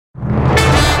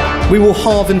We will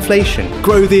halve inflation,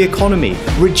 grow the economy,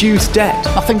 reduce debt.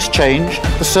 Nothing's changed.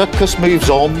 The circus moves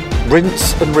on,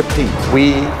 rinse and repeat.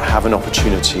 We have an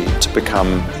opportunity to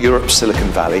become Europe's Silicon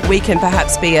Valley. We can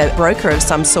perhaps be a broker of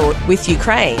some sort with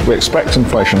Ukraine. We expect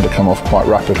inflation to come off quite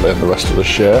rapidly in the rest of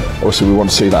this year. Obviously, we want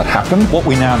to see that happen. What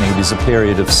we now need is a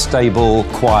period of stable,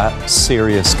 quiet,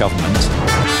 serious government.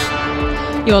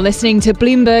 You're listening to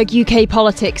Bloomberg UK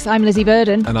Politics. I'm Lizzie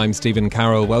Burden. And I'm Stephen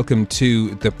Carroll. Welcome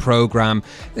to the programme.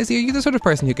 Lizzie, are you the sort of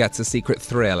person who gets a secret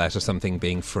thrill out of something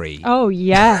being free? Oh,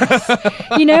 yes.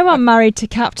 You know I'm married to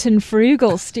Captain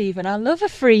Frugal, Stephen. I love a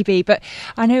freebie, but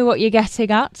I know what you're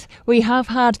getting at. We have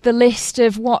had the list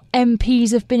of what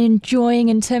MPs have been enjoying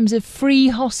in terms of free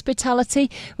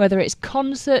hospitality, whether it's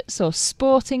concerts or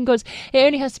sporting goods. It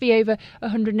only has to be over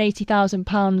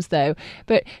 £180,000 though.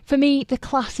 But for me, the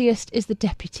classiest is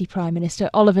the Deputy Prime Minister,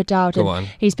 Oliver Dowden. Go on.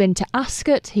 He's been to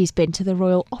Ascot, he's been to the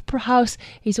Royal Opera House,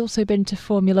 he's also been to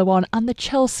Formula One and the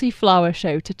Chelsea Flower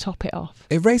Show to top it off.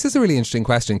 It raises a really interesting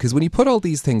question, because when you put all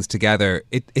these things together,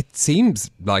 it seems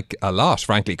like a lot,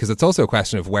 frankly, because it's also a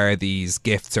question of where these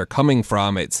gifts are coming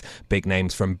from. It's big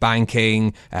names from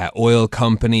banking, oil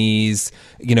companies,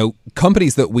 you know,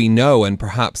 companies that we know, and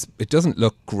perhaps it doesn't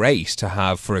look great to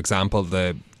have, for example,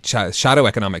 the Shadow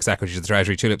Economic Secretary to the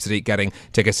Treasury, Tulip Sadiq, getting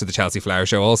tickets to the Chelsea Flower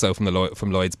Show, also from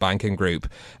Lloyds Banking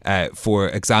Group, for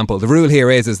example. The rule here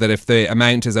is that if the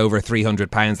amount is over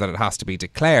 £300, that it has to be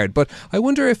declared. But I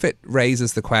wonder if it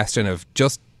raises the question of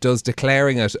does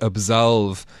declaring it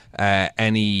absolve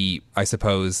any, I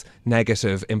suppose,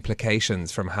 negative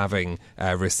implications from having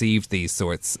received these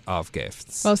sorts of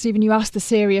gifts? Well, Stephen, you asked the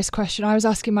serious question. I was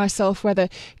asking myself whether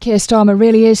Keir Starmer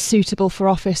really is suitable for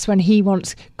office when he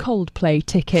wants Coldplay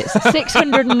tickets.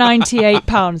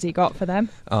 £698 he got for them.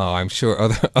 Oh, I'm sure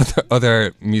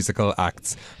other musical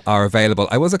acts are available.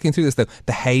 I was looking through this though.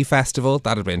 The Hay Festival,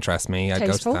 that would interest me. I'd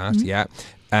Tasteful. go to that. Yeah.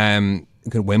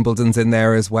 Wimbledon's in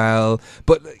there as well.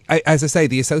 But as I say,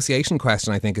 the association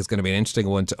question I think is going to be an interesting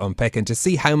one to unpick, and to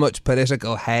see how much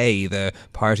political hay the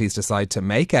parties decide to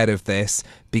make out of this,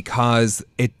 because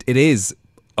it is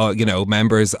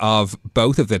members of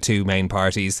both of the two main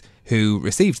parties who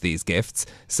received these gifts.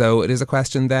 So it is a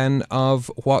question then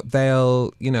of what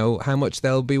they'll, how much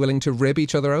they'll be willing to rib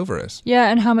each other over it. Yeah,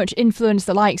 and how much influence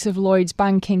the likes of Lloyds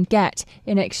Banking get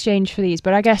in exchange for these.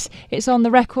 But I guess it's on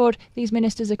the record, these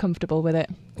ministers are comfortable with it.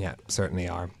 Yeah, certainly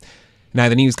are. Now,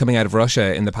 the news coming out of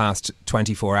Russia in the past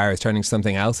 24 hours, turning to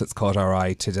something else that's caught our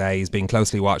eye today, is being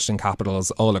closely watched in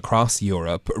capitals all across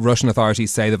Europe. Russian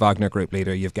authorities say the Wagner Group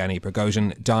leader, Yevgeny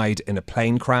Prigozhin, died in a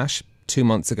plane crash. 2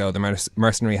 months ago, the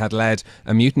mercenary had led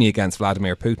a mutiny against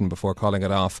Vladimir Putin before calling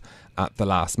it off at the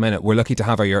last minute. We're lucky to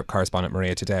have our Europe correspondent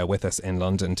Maria Tadeo with us in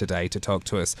London today to talk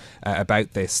to us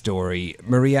about this story.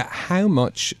 Maria, how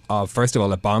much of, first of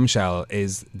all, a bombshell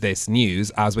is this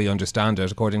news, as we understand it,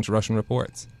 according to Russian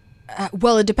reports?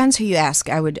 Well, it depends who you ask.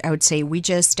 I would say we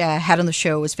just had on the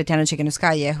show was Svetlana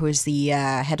Tikhanovskaya, who is the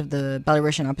head of the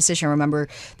Belarusian opposition. Remember,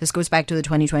 this goes back to the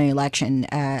 2020 election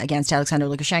against Alexander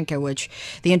Lukashenko, which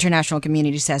the international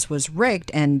community says was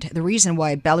rigged. And the reason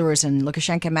why Belarus and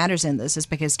Lukashenko matters in this is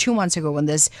because 2 months ago, when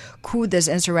this coup, this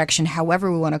insurrection, however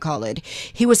we want to call it,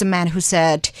 he was a man who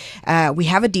said, we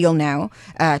have a deal now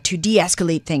to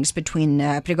de-escalate things between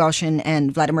Prigozhin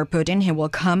and Vladimir Putin. He will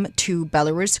come to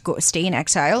Belarus, stay in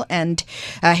exile, and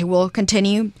he will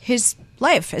continue his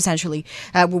life, essentially.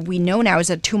 What we know now is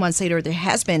that 2 months later, there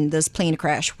has been this plane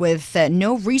crash with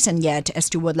no reason yet as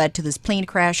to what led to this plane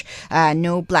crash,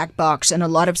 no black box, and a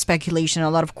lot of speculation, a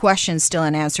lot of questions still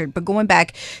unanswered. But going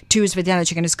back to Svetlana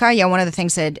Tikhanovskaya, one of the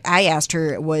things that I asked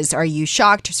her was, are you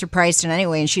shocked, surprised in any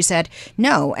way? And she said,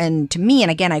 no. And to me,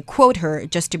 and again, I quote her,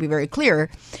 just to be very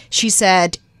clear, she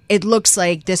said, it looks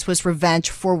like this was revenge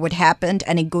for what happened,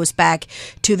 and it goes back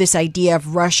to this idea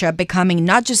of Russia becoming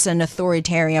not just an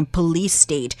authoritarian police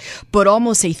state, but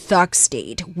almost a thug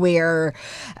state where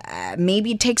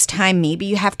maybe it takes time, maybe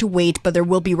you have to wait, but there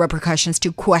will be repercussions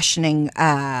to questioning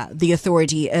the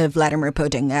authority of Vladimir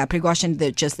Putin. Prigozhin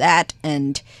did just that,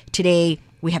 and today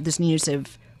we have this news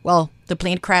of, well, the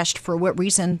plane crashed. For what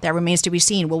reason? That remains to be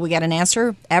seen. Will we get an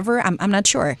answer ever? I'm not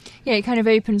sure. Yeah, it kind of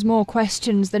opens more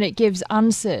questions than it gives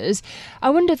answers.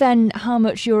 I wonder then how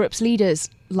much Europe's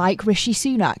leaders, like Rishi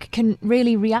Sunak, can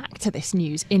really react to this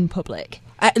news in public.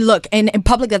 Look, in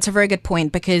public, that's a very good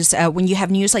point, because when you have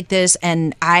news like this,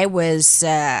 and I was,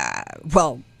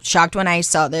 shocked when I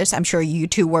saw this. I'm sure you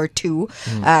two were too.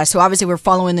 So obviously we're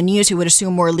following the news. You would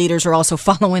assume more leaders are also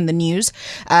following the news.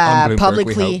 Bloomberg,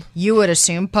 Publicly, you would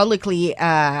assume. Publicly,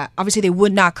 obviously they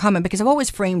would not comment, because I've always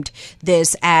framed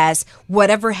this as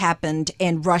whatever happened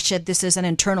in Russia, this is an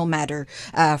internal matter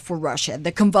for Russia.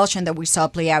 The convulsion that we saw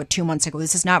play out 2 months ago,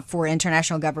 this is not for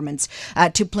international governments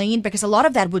to play in, because a lot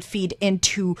of that would feed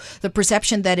into the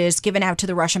perception that is given out to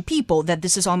the Russian people that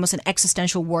this is almost an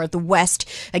existential war of the West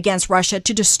against Russia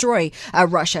to destroy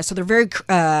Russia. So they're very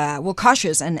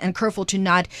cautious and careful to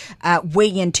not weigh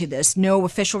into this. No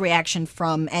official reaction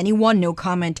from anyone, no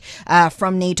comment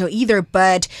from NATO either.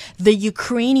 But the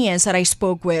Ukrainians that I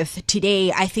spoke with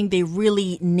today, I think they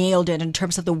really nailed it in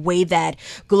terms of the way that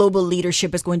global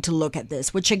leadership is going to look at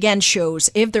this, which again shows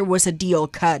if there was a deal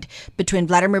cut between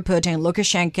Vladimir Putin,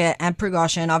 Lukashenko, and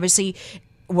Prigozhin, obviously,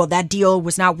 well, that deal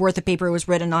was not worth the paper it was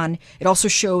written on. It also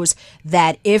shows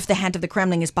that if the hand of the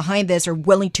Kremlin is behind this, or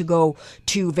willing to go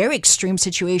to very extreme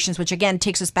situations, which again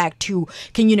takes us back to,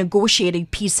 can you negotiate a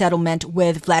peace settlement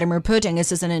with Vladimir Putin? Is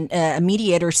this a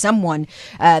mediator, someone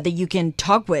that you can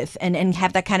talk with and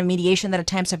have that kind of mediation that at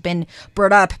times have been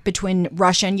brought up between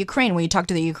Russia and Ukraine? When you talk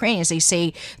to the Ukrainians, they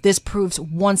say this proves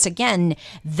once again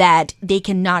that they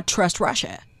cannot trust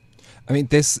Russia. I mean,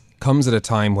 this comes at a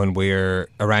time when we're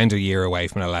around a year away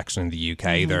from an election in the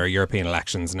UK. There are European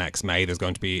elections next May. There's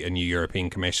going to be a new European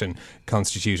Commission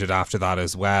constituted after that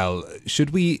as well.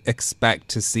 Should we expect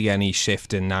to see any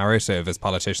shift in narrative as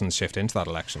politicians shift into that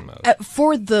election mode?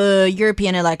 For the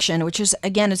European election, which is,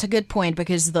 again, it's a good point,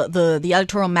 because the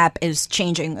electoral map is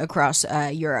changing across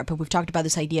Europe. We've talked about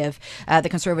this idea of the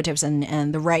Conservatives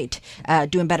and the right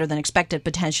doing better than expected,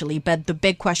 potentially. But the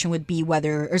big question would be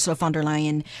whether Ursula von der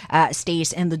Leyen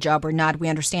stays in the job or not. We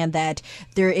understand that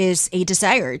there is a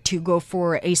desire to go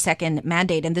for a second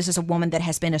mandate, and this is a woman that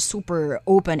has been a super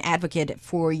open advocate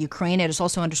for Ukraine. It is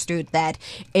also understood that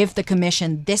if the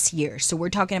commission this year, so we're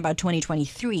talking about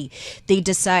 2023, they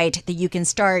decide that you can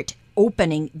start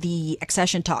opening the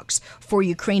accession talks for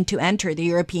Ukraine to enter the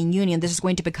European Union, this is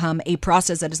going to become a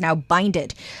process that is now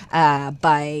binded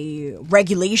by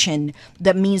regulation.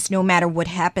 That means no matter what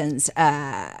happens,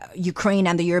 Ukraine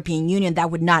and the European Union,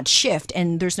 that would not shift.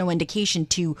 And there's no indication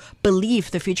to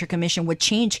believe the future commission would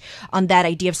change on that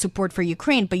idea of support for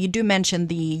Ukraine. But you do mention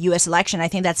the U.S. election. I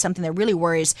think that's something that really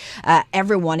worries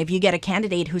everyone. If you get a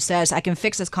candidate who says, I can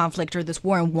fix this conflict or this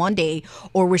war in one day,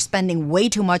 or we're spending way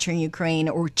too much on Ukraine,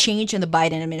 or change in the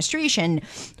Biden administration,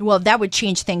 well, that would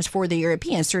change things for the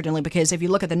Europeans, certainly, because if you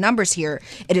look at the numbers here,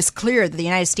 it is clear that the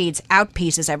United States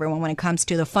outpaces everyone when it comes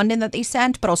to the funding that they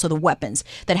sent, but also the weapons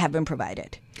that have been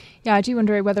provided. Yeah, I do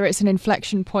wonder whether it's an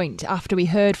inflection point after we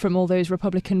heard from all those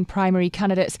Republican primary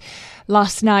candidates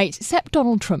last night, except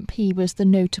Donald Trump. He was the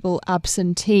notable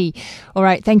absentee. All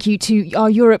right, thank you to our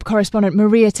Europe correspondent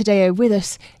Maria Tadeo with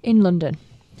us in London.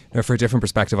 Now, for a different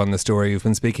perspective on the story, we've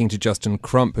been speaking to Justin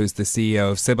Crump, who's the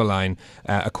CEO of Sibylline,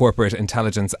 a corporate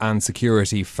intelligence and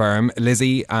security firm.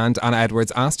 Lizzie and Anna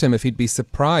Edwards asked him if he'd be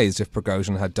surprised if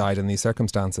Prigozhin had died in these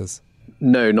circumstances.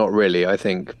 No, not really. I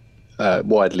think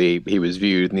widely he was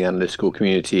viewed in the analytical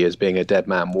community as being a dead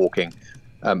man walking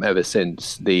ever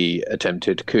since the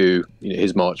attempted coup,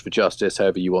 his march for justice,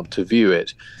 however you want to view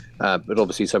it. But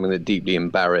obviously something that deeply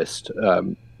embarrassed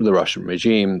the Russian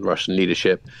regime, the Russian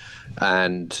leadership,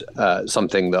 and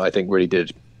something that I think really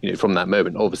did, from that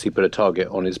moment, obviously put a target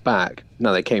on his back.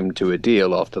 Now, they came to a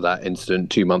deal after that incident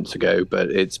 2 months ago, but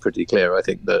it's pretty clear, I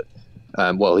think, that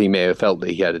while he may have felt that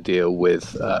he had a deal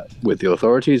with the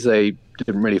authorities, they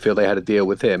didn't really feel they had a deal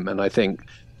with him. And I think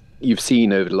you've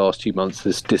seen over the last 2 months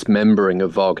this dismembering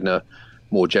of Wagner.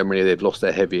 More generally, they've lost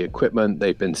their heavy equipment.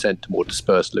 They've been sent to more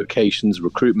dispersed locations.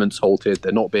 Recruitment's halted.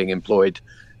 They're not being employed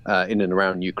in and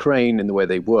around Ukraine in the way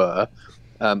they were.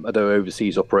 Although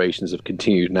overseas operations have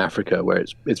continued in Africa, where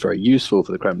it's very useful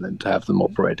for the Kremlin to have them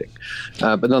operating.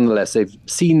 But nonetheless, they've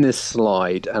seen this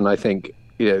slide, and I think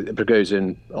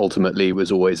Prigozhin ultimately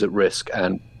was always at risk,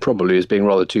 and probably is being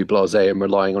rather too blasé and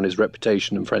relying on his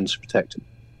reputation and friends to protect him.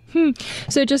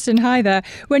 So, Justin, hi there.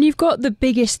 When you've got the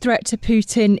biggest threat to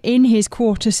Putin in his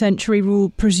quarter-century rule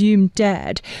presumed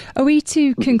dead, are we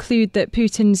to conclude that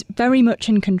Putin's very much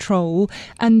in control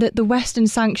and that the Western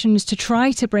sanctions to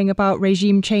try to bring about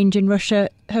regime change in Russia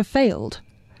have failed?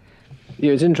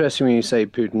 Yeah, it's interesting when you say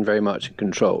Putin very much in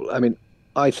control. I mean,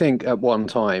 I think at one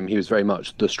time he was very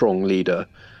much the strong leader,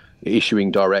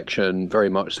 issuing direction, very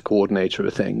much the coordinator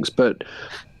of things. But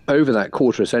over that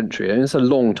quarter century, and it's a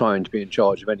long time to be in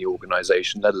charge of any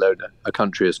organization, let alone a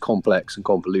country as complex and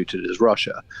convoluted as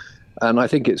Russia. And I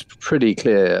think it's pretty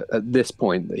clear at this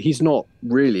point that he's not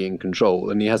really in control,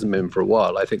 and he hasn't been for a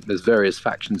while. I think there's various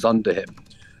factions under him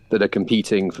that are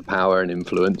competing for power and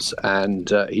influence,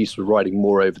 and he's sort of riding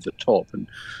more over the top. And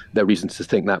there are reasons to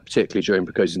think that, particularly during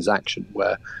Prigozhin's action,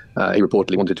 where he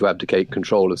reportedly wanted to abdicate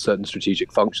control of certain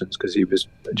strategic functions because he was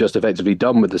just effectively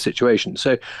done with the situation.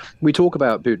 So we talk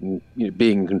about Putin,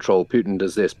 being in control. Putin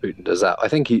does this, Putin does that. I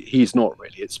think he's not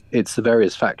really. It's the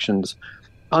various factions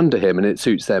under him, and it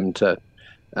suits them to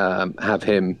have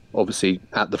him obviously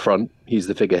at the front. He's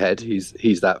the figurehead.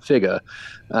 He's that figure,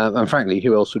 and frankly,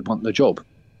 who else would want the job?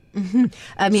 Mm-hmm.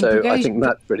 I mean, so I think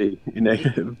that's pretty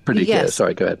clear.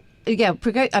 Sorry, go ahead. Yeah,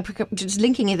 just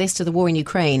linking this to the war in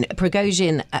Ukraine,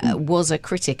 Prigozhin was a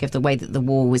critic of the way that the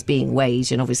war was being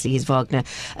waged, and obviously his Wagner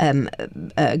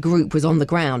group was on the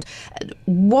ground.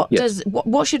 What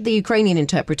should the Ukrainian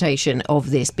interpretation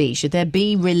of this be? Should there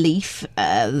be relief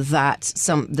at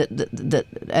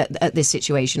this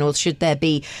situation, or should there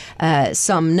be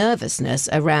some nervousness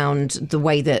around the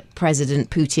way that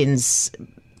President Putin's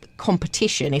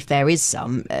competition, if there is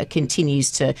some,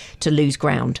 continues to lose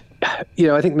ground?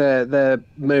 I think their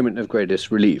moment of greatest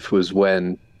relief was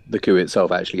when the coup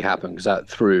itself actually happened, because that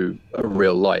threw a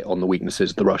real light on the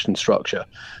weaknesses of the Russian structure,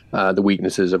 the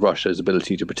weaknesses of Russia's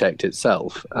ability to protect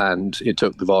itself, and it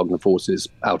took the Wagner forces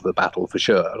out of the battle for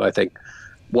sure. And I think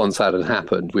once that had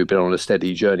happened, we've been on a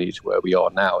steady journey to where we are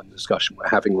now in the discussion we're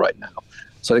having right now.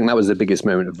 So I think that was the biggest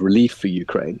moment of relief for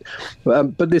Ukraine.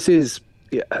 But this is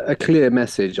a clear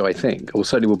message, I think, or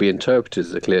certainly will be interpreted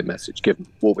as a clear message given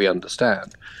what we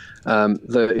understand.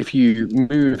 That if you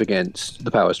move against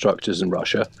the power structures in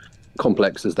Russia,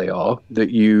 complex as they are,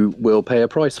 that you will pay a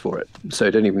price for it. So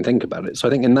don't even think about it. So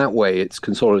I think in that way it's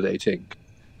consolidating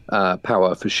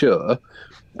power for sure.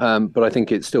 But I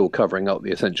think it's still covering up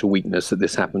the essential weakness that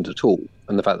this happened at all,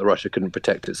 and the fact that Russia couldn't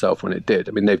protect itself when it did.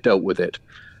 I mean, they've dealt with it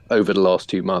over the last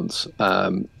 2 months,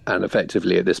 and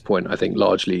effectively at this point, I think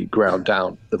largely ground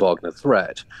down the Wagner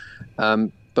threat.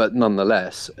 But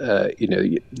nonetheless,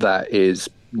 that is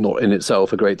not in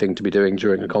itself a great thing to be doing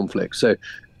during a conflict. So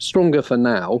stronger for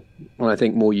now, and I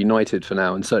think more united for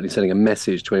now, and certainly sending a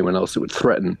message to anyone else that would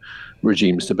threaten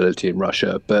regime stability in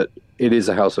Russia. But it is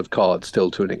a house of cards still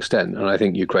to an extent, and I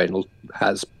think Ukraine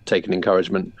has taken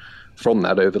encouragement from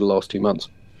that over the last 2 months.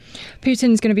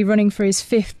 Putin's going to be running for his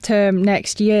 5th term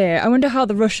next year. I wonder how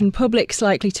the Russian public's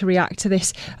likely to react to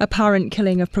this apparent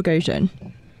killing of Prigozhin.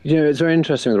 It's very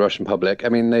interesting with the Russian public. I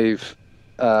mean, they've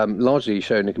largely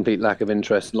shown a complete lack of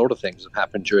interest in a lot of things that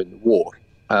happened during the war.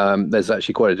 There's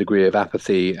actually quite a degree of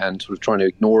apathy and sort of trying to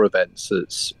ignore events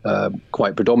that's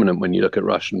quite predominant when you look at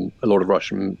a lot of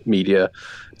Russian media,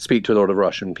 speak to a lot of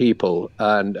Russian people.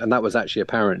 And that was actually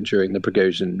apparent during the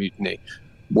Prigozhin mutiny,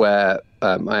 where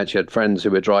I actually had friends who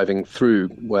were driving through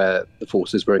where the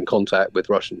forces were in contact with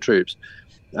Russian troops.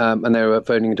 And they were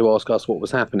phoning to ask us what was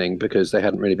happening because they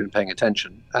hadn't really been paying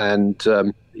attention. And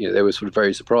they were sort of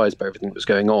very surprised by everything that was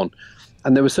going on.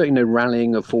 And there was certainly no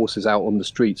rallying of forces out on the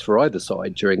streets for either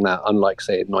side during that, unlike,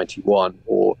 say, in 91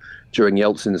 or during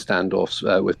Yeltsin's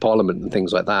standoffs with Parliament and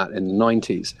things like that in the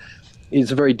 90s.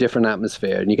 It's a very different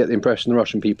atmosphere, and you get the impression the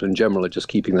Russian people in general are just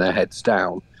keeping their heads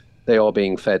down. They are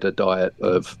being fed a diet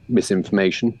of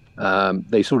misinformation.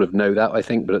 They sort of know that, I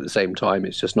think, but at the same time,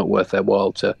 it's just not worth their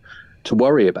while to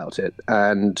worry about it.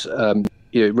 And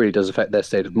it really does affect their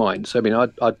state of mind. So, I mean,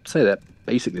 I'd say that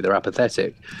basically they're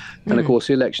apathetic. And of course,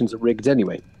 the elections are rigged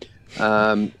anyway.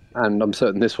 And I'm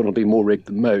certain this one will be more rigged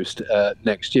than most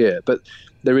next year. But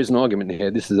there is an argument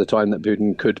here. This is a time that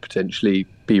Putin could potentially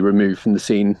be removed from the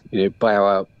scene, bow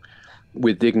out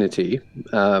with dignity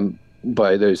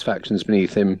by those factions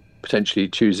beneath him, potentially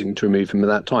choosing to remove him at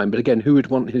that time. But again, who would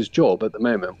want his job at the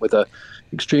moment with a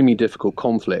extremely difficult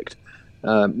conflict?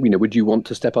 Would you want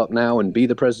to step up now and be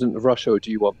the president of Russia, or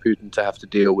do you want Putin to have to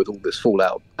deal with all this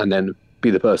fallout and then be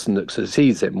the person that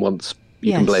succeeds him once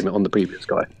you can blame it on the previous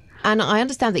guy? And I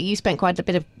understand that you spent quite a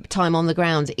bit of time on the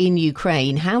ground in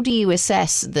Ukraine. How do you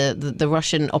assess the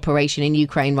Russian operation in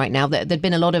Ukraine right now? There'd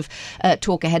been a lot of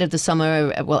talk ahead of the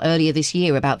summer, earlier this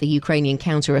year, about the Ukrainian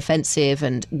counter-offensive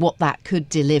and what that could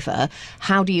deliver.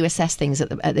 How do you assess things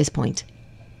at this point?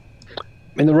 I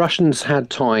mean, the Russians had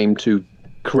time to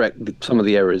correct some of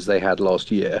the errors they had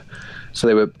last year. So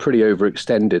they were pretty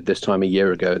overextended this time a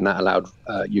year ago, and that allowed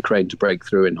Ukraine to break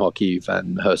through in Kharkiv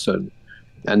and Kherson,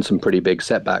 and some pretty big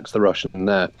setbacks, the Russian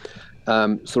there.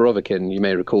 Surovikin, you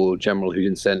may recall, general who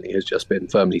incidentally has just been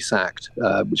firmly sacked,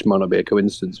 which might not be a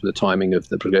coincidence with the timing of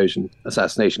the Prigozhin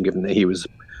assassination, given that he was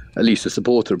at least a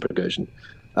supporter of Prigozhin.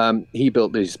 He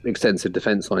built these extensive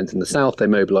defense lines in the south. They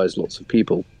mobilized lots of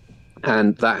people.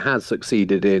 And that has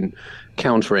succeeded in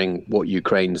countering what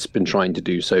Ukraine's been trying to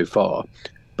do so far.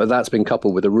 But that's been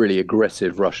coupled with a really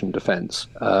aggressive Russian defense.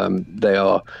 They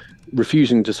are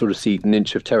refusing to sort of cede an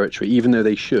inch of territory, even though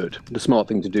they should. The smart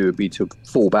thing to do would be to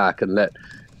fall back and let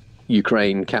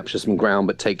Ukraine capture some ground,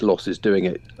 but take losses doing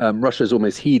it. Russia is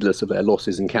almost heedless of their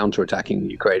losses in counterattacking the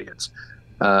Ukrainians,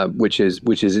 which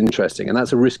is interesting. And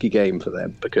that's a risky game for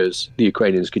them, because the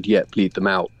Ukrainians could yet bleed them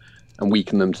out and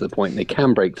weaken them to the point they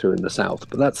can break through in the south.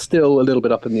 But that's still a little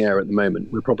bit up in the air at the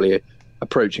moment. We're probably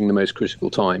approaching the most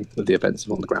critical time of the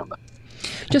offensive on the ground there.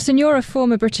 Justin, you're a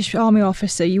former British Army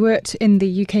officer. You worked in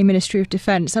the UK Ministry of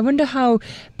Defence. I wonder how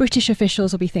British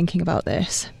officials will be thinking about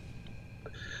this.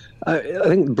 I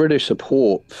think the British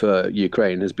support for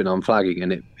Ukraine has been unflagging,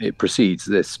 and it precedes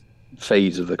this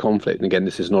phase of the conflict. And again,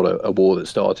 this is not a war that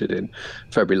started in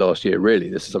February last year, really.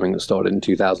 This is something that started in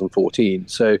 2014.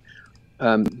 So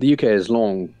the UK has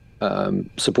long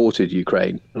supported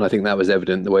Ukraine, and I think that was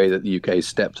evident in the way that the UK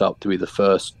stepped up to be the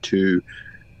first to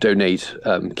donate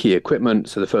key equipment,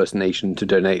 so the first nation to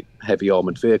donate heavy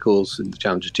armoured vehicles and the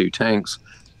Challenger 2 tanks,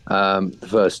 the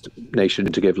first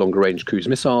nation to give longer-range cruise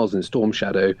missiles in Storm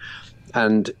Shadow.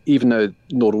 And even though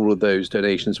not all of those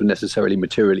donations were necessarily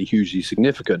materially hugely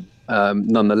significant,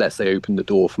 nonetheless, they opened the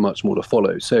door for much more to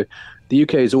follow. So the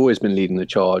UK has always been leading the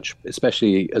charge,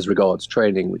 especially as regards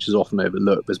training, which is often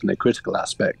overlooked. There's been a critical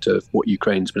aspect of what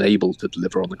Ukraine's been able to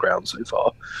deliver on the ground so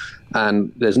far.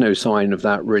 And there's no sign of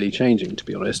that really changing, to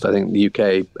be honest. I think the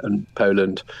UK and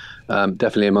Poland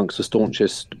definitely amongst the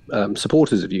staunchest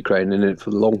supporters of Ukraine and in it for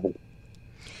the long haul.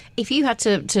 If you had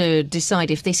to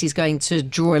decide if this is going to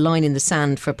draw a line in the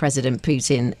sand for President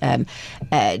Putin,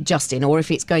 Justin, or if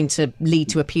it's going to lead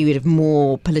to a period of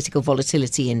more political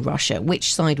volatility in Russia,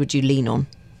 which side would you lean on?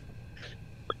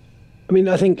 I mean,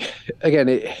 I think, again,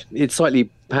 it's slightly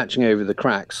patching over the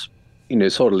cracks.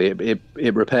 Solidly,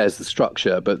 it repairs the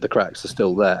structure, but the cracks are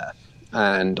still there.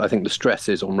 And I think the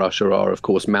stresses on Russia are, of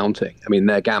course, mounting. I mean,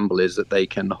 their gamble is that they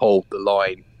can hold the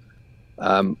line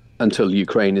until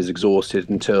Ukraine is exhausted,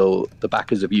 until the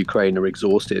backers of Ukraine are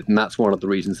exhausted. And that's one of the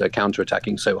reasons they're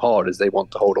counterattacking so hard, is they want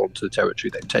to hold on to the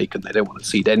territory they've taken. They don't want to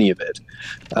cede any of it,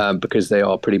 because they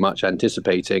are pretty much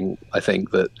anticipating, I think,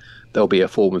 that there'll be a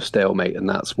form of stalemate, and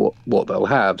that's what they'll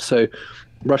have. So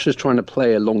Russia's trying to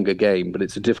play a longer game, but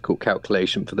it's a difficult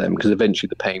calculation for them, because eventually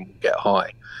the pain will get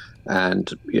high,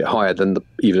 and higher than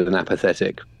even an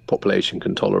apathetic population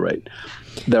can tolerate.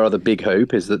 Their other big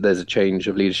hope is that there's a change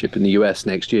of leadership in the US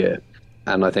next year.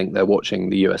 And I think they're watching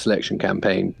the US election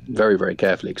campaign very, very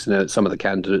carefully, because they know that some of the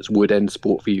candidates would end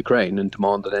support for Ukraine and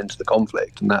demand an end to the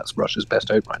conflict. And that's Russia's best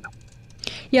hope right now.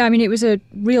 Yeah, I mean, it was a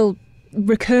real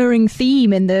recurring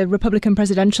theme in the Republican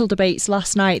presidential debates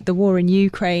last night, the war in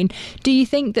Ukraine. Do you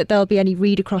think that there'll be any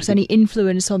read across, any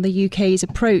influence on the UK's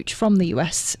approach from the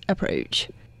US approach?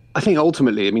 I think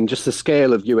ultimately, I mean, just the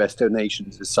scale of US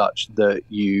donations is such that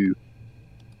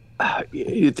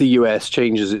if the US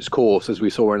changes its course, as we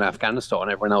saw in Afghanistan,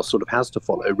 everyone else sort of has to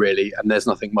follow, really, and there's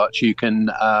nothing much you can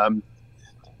do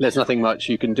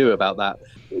about that.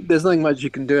 There's nothing much you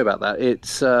can do about that.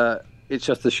 It's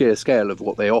just the sheer scale of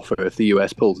what they offer. If the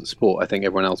US pulls its support, I think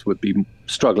everyone else would be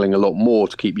struggling a lot more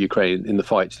to keep Ukraine in the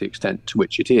fight to the extent to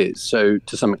which it is. So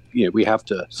to some, we have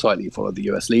to slightly follow the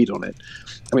US lead on it.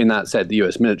 I mean, that said, the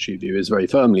US military view is very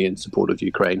firmly in support of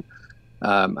Ukraine.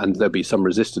 And there'll be some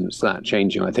resistance to that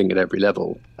changing, I think, at every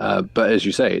level. But as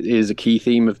you say, it is a key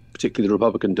theme of particularly the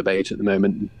Republican debate at the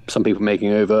moment. Some people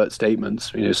making overt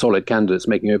statements, solid candidates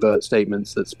making overt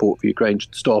statements that support for Ukraine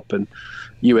should stop and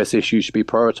US issues should be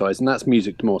prioritised. And that's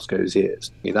music to Moscow's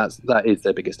ears. That is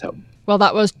their biggest help. Well,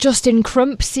 that was Justin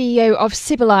Crump, CEO of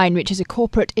Sibylline, which is a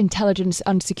corporate intelligence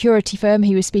and security firm.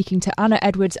 He was speaking to Anna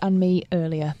Edwards and me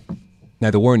earlier. Now,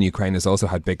 the war in Ukraine has also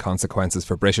had big consequences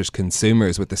for British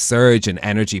consumers, with the surge in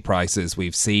energy prices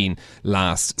we've seen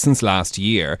since last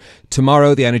year.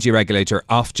 Tomorrow, the energy regulator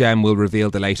Ofgem will reveal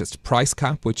the latest price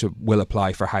cap, which will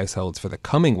apply for households for the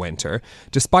coming winter.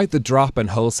 Despite the drop in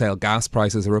wholesale gas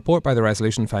prices, a report by the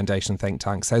Resolution Foundation think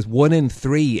tank says 1 in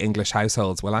 3 English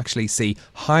households will actually see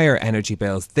higher energy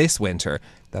bills this winter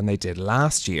than they did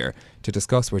last year. To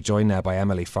discuss, we're joined now by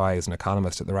Emily Fry, who's an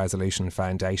economist at the Resolution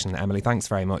Foundation. Emily, thanks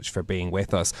very much for being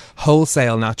with us.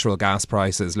 Wholesale natural gas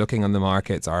prices, looking on the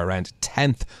markets, are around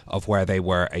 1/10 of where they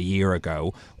were a year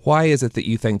ago. Why is it that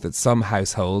you think that some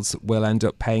households will end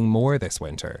up paying more this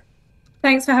winter?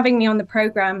 Thanks for having me on the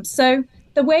programme. So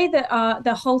the way that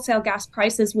the wholesale gas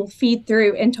prices will feed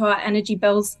through into our energy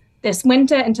bills this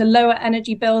winter, into lower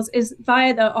energy bills, is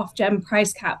via the Ofgem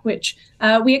price cap, which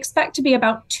we expect to be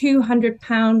about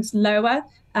 £200 lower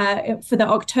for the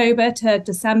October to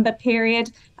December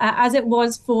period, as it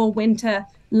was for winter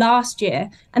last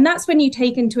year. And that's when you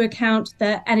take into account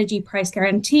the energy price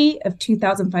guarantee of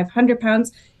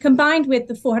 £2,500, combined with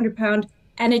the £400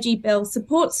 energy bill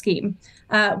support scheme,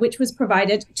 which was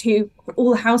provided to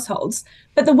all households.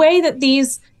 But the way that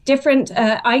these different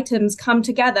items come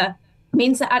together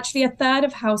means that actually a third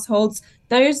of households,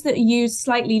 those that use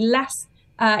slightly less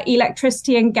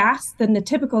electricity and gas than the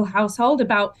typical household,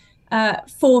 about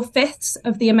 4/5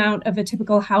 of the amount of a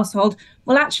typical household,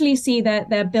 will actually see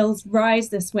their bills rise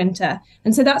this winter.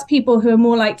 And so that's people who are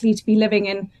more likely to be living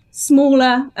in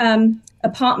smaller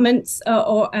apartments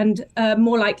and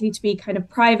more likely to be kind of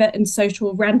private and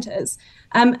social renters.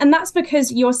 And that's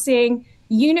because you're seeing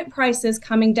unit prices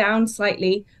coming down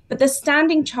slightly, but the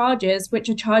standing charges, which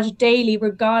are charged daily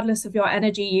regardless of your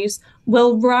energy use,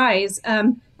 will rise.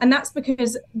 And that's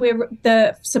because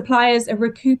the suppliers are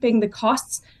recouping the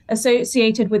costs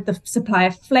associated with the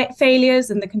supplier failures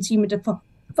and the consumer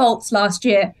defaults last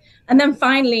year. And then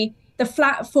finally, the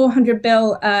flat 400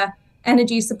 bill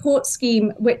energy support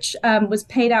scheme, which was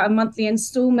paid out in monthly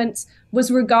installments, was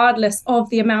regardless of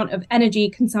the amount of energy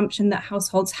consumption that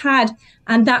households had.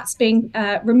 And that's being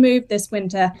removed this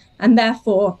winter. And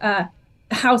therefore,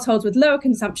 households with lower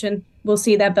consumption will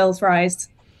see their bills rise.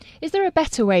 Is there a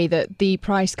better way that the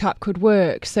price cap could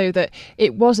work so that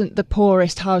it wasn't the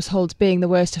poorest households being the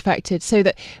worst affected, so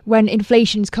that when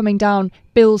inflation's coming down,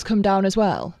 bills come down as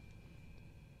well?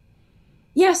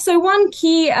 Yeah, so one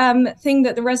key thing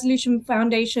that the Resolution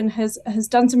Foundation has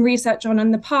done some research on in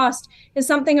the past is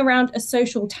something around a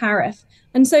social tariff.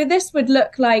 And so this would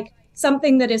look like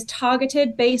something that is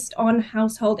targeted based on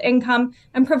household income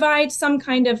and provide some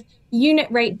kind of unit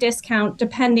rate discount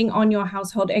depending on your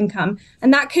household income.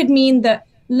 And that could mean that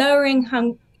lower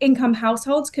income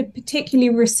households could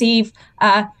particularly receive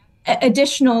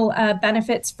additional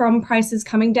benefits from prices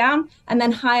coming down, and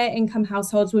then higher income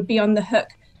households would be on the hook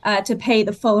to pay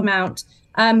the full amount.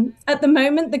 At the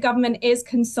moment, the government is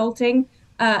consulting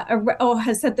or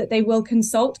has said that they will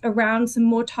consult around some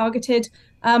more targeted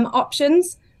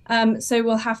options. So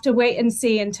we'll have to wait and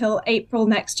see until April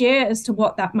next year as to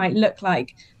what that might look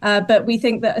like. But we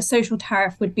think that a social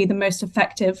tariff would be the most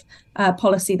effective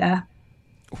policy there.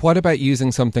 What about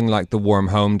using something like the warm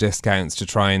home discounts to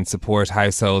try and support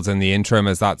households in the interim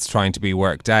as that's trying to be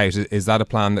worked out? Is that a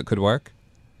plan that could work?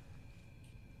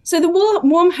 So the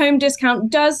warm home discount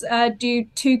does do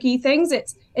two key things.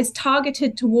 It's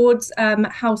targeted towards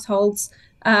households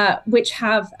which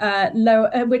have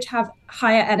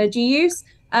higher energy use.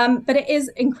 But it is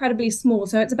incredibly small.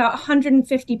 So it's about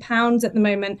 £150 at the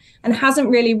moment and hasn't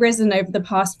really risen over the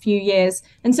past few years.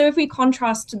 And so if we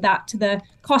contrast that to the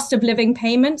cost of living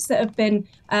payments that have been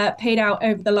paid out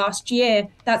over the last year,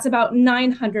 that's about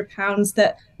 £900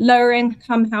 that lower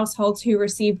income households who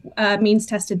receive means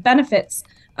tested benefits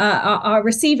are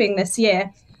receiving this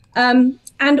year.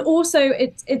 And also,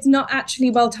 it's not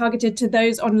actually well targeted to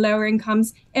those on lower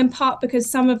incomes, in part because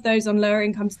some of those on lower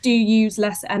incomes do use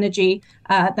less energy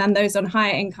than those on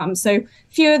higher incomes. So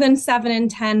fewer than 7 in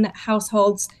 10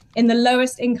 households in the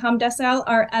lowest income decile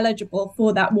are eligible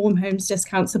for that warm homes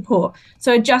discount support.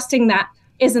 So adjusting that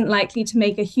isn't likely to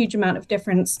make a huge amount of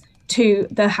difference to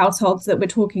the households that we're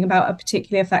talking about are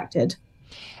particularly affected.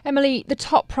 Emily, the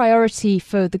top priority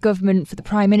for the government, for the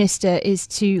Prime Minister, is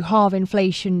to halve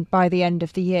inflation by the end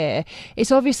of the year.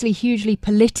 It's obviously hugely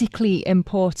politically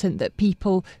important that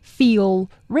people feel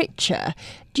richer.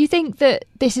 Do you think that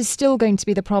this is still going to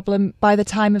be the problem by the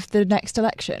time of the next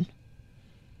election?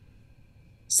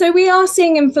 So we are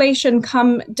seeing inflation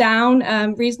come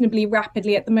down reasonably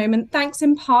rapidly at the moment, thanks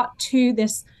in part to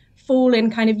this fall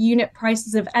in kind of unit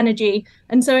prices of energy.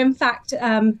 And so, in fact,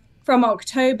 from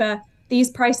October, these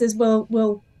prices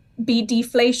will be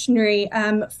deflationary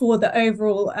for the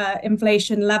overall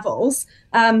inflation levels.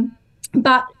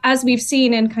 But as we've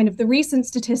seen in kind of the recent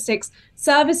statistics,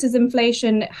 services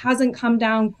inflation hasn't come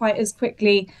down quite as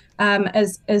quickly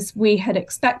as we had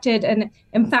expected, and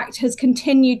in fact has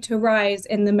continued to rise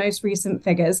in the most recent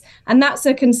figures. And that's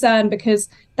a concern because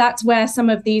that's where some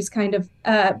of these kind of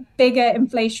bigger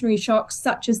inflationary shocks,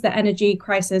 such as the energy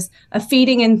crisis, are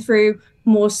feeding in through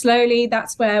more slowly.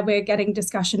 That's where we're getting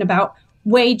discussion about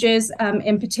wages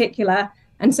in particular.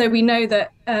 And so we know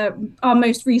that our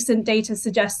most recent data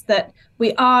suggests that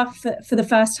we are, for the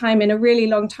first time in a really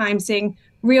long time, seeing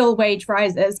real wage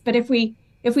rises. But if we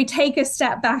take a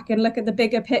step back and look at the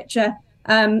bigger picture,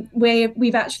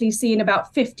 we've actually seen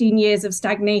about 15 years of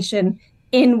stagnation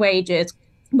in wages,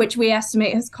 which we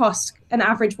estimate has cost an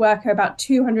average worker about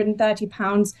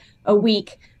 £230 a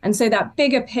week. And so that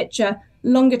bigger picture,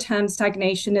 longer term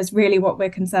stagnation is really what we're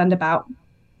concerned about.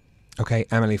 Okay,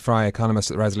 Emily Fry, economist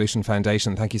at the Resolution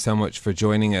Foundation, thank you so much for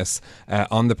joining us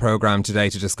on the programme today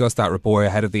to discuss that report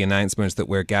ahead of the announcement that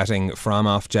we're getting from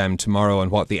Ofgem tomorrow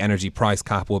and what the energy price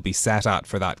cap will be set at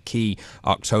for that key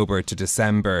October to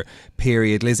December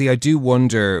period. Lizzie, I do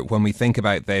wonder when we think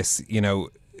about this,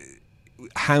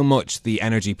 how much the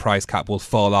energy price cap will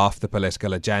fall off the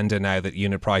political agenda now that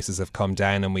unit prices have come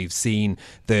down and we've seen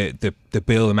the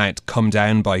bill amount come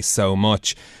down by so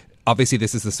much. Obviously,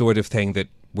 this is the sort of thing that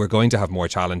we're going to have more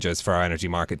challenges for our energy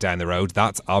market down the road.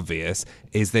 That's obvious.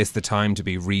 Is this the time to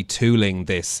be retooling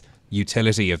this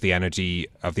utility of the energy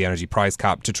price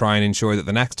cap to try and ensure that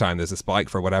the next time there's a spike,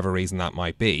 for whatever reason that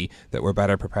might be, that we're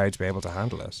better prepared to be able to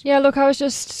handle it? Yeah, look, I was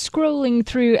just scrolling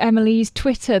through Emily's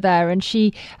Twitter there, and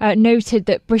she noted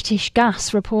that British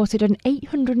Gas reported an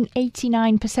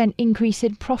 889% increase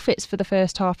in profits for the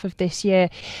first half of this year.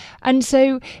 And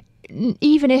so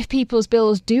even if people's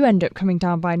bills do end up coming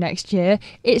down by next year,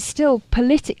 it's still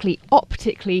politically,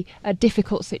 optically a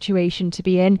difficult situation to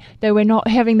be in, though we're not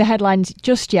having the headlines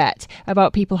just yet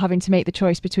about people having to make the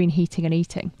choice between heating and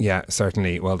eating. Yeah,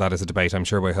 certainly. Well, that is a debate I'm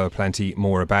sure we'll have plenty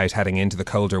more about heading into the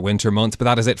colder winter months. But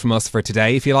that is it from us for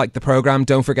today. If you like the programme,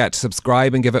 don't forget to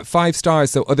subscribe and give it 5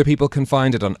 stars so other people can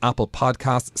find it on Apple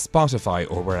Podcasts, Spotify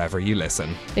or wherever you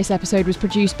listen. This episode was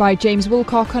produced by James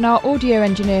Woolcock and our audio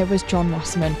engineer was John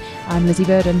Wasserman. I'm Lizzie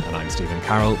Burden. And I'm Stephen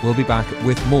Carroll. We'll be back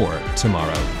with more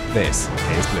tomorrow. This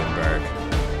is Bloomberg.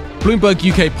 Bloomberg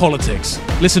UK Politics.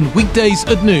 Listen weekdays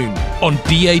at noon on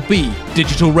DAB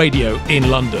Digital Radio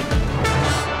in London.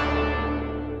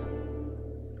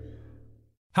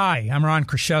 Hi, I'm Ron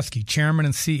Kraszewski, Chairman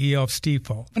and CEO of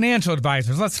Stifel. Financial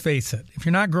advisors, let's face it, if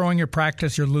you're not growing your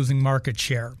practice, you're losing market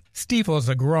share. Stifel is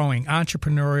a growing,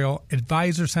 entrepreneurial,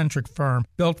 advisor-centric firm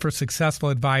built for successful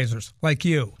advisors like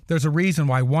you. There's a reason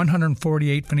why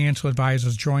 148 financial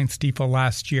advisors joined Stifel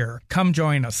last year. Come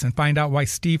join us and find out why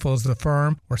Stifel is the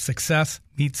firm where success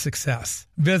meets success.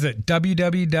 Visit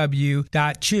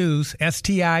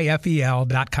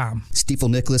www.choosestifel.com. Stifel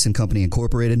Nicholas and Company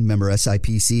Incorporated, member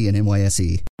SIPC and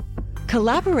NYSE.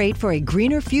 Collaborate for a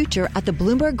greener future at the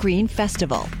Bloomberg Green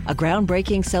Festival, a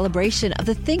groundbreaking celebration of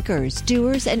the thinkers,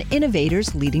 doers, and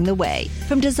innovators leading the way.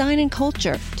 From design and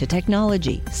culture to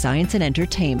technology, science, and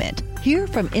entertainment. Hear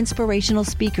from inspirational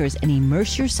speakers and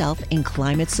immerse yourself in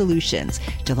climate solutions.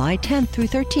 July 10th through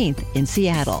 13th in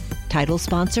Seattle. Title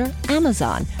sponsor,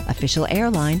 Amazon. Official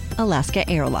airline, Alaska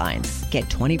Airlines. Get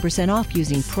 20% off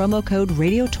using promo code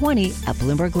radio20 at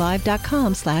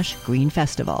BloombergLive.com/Green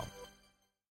Festival.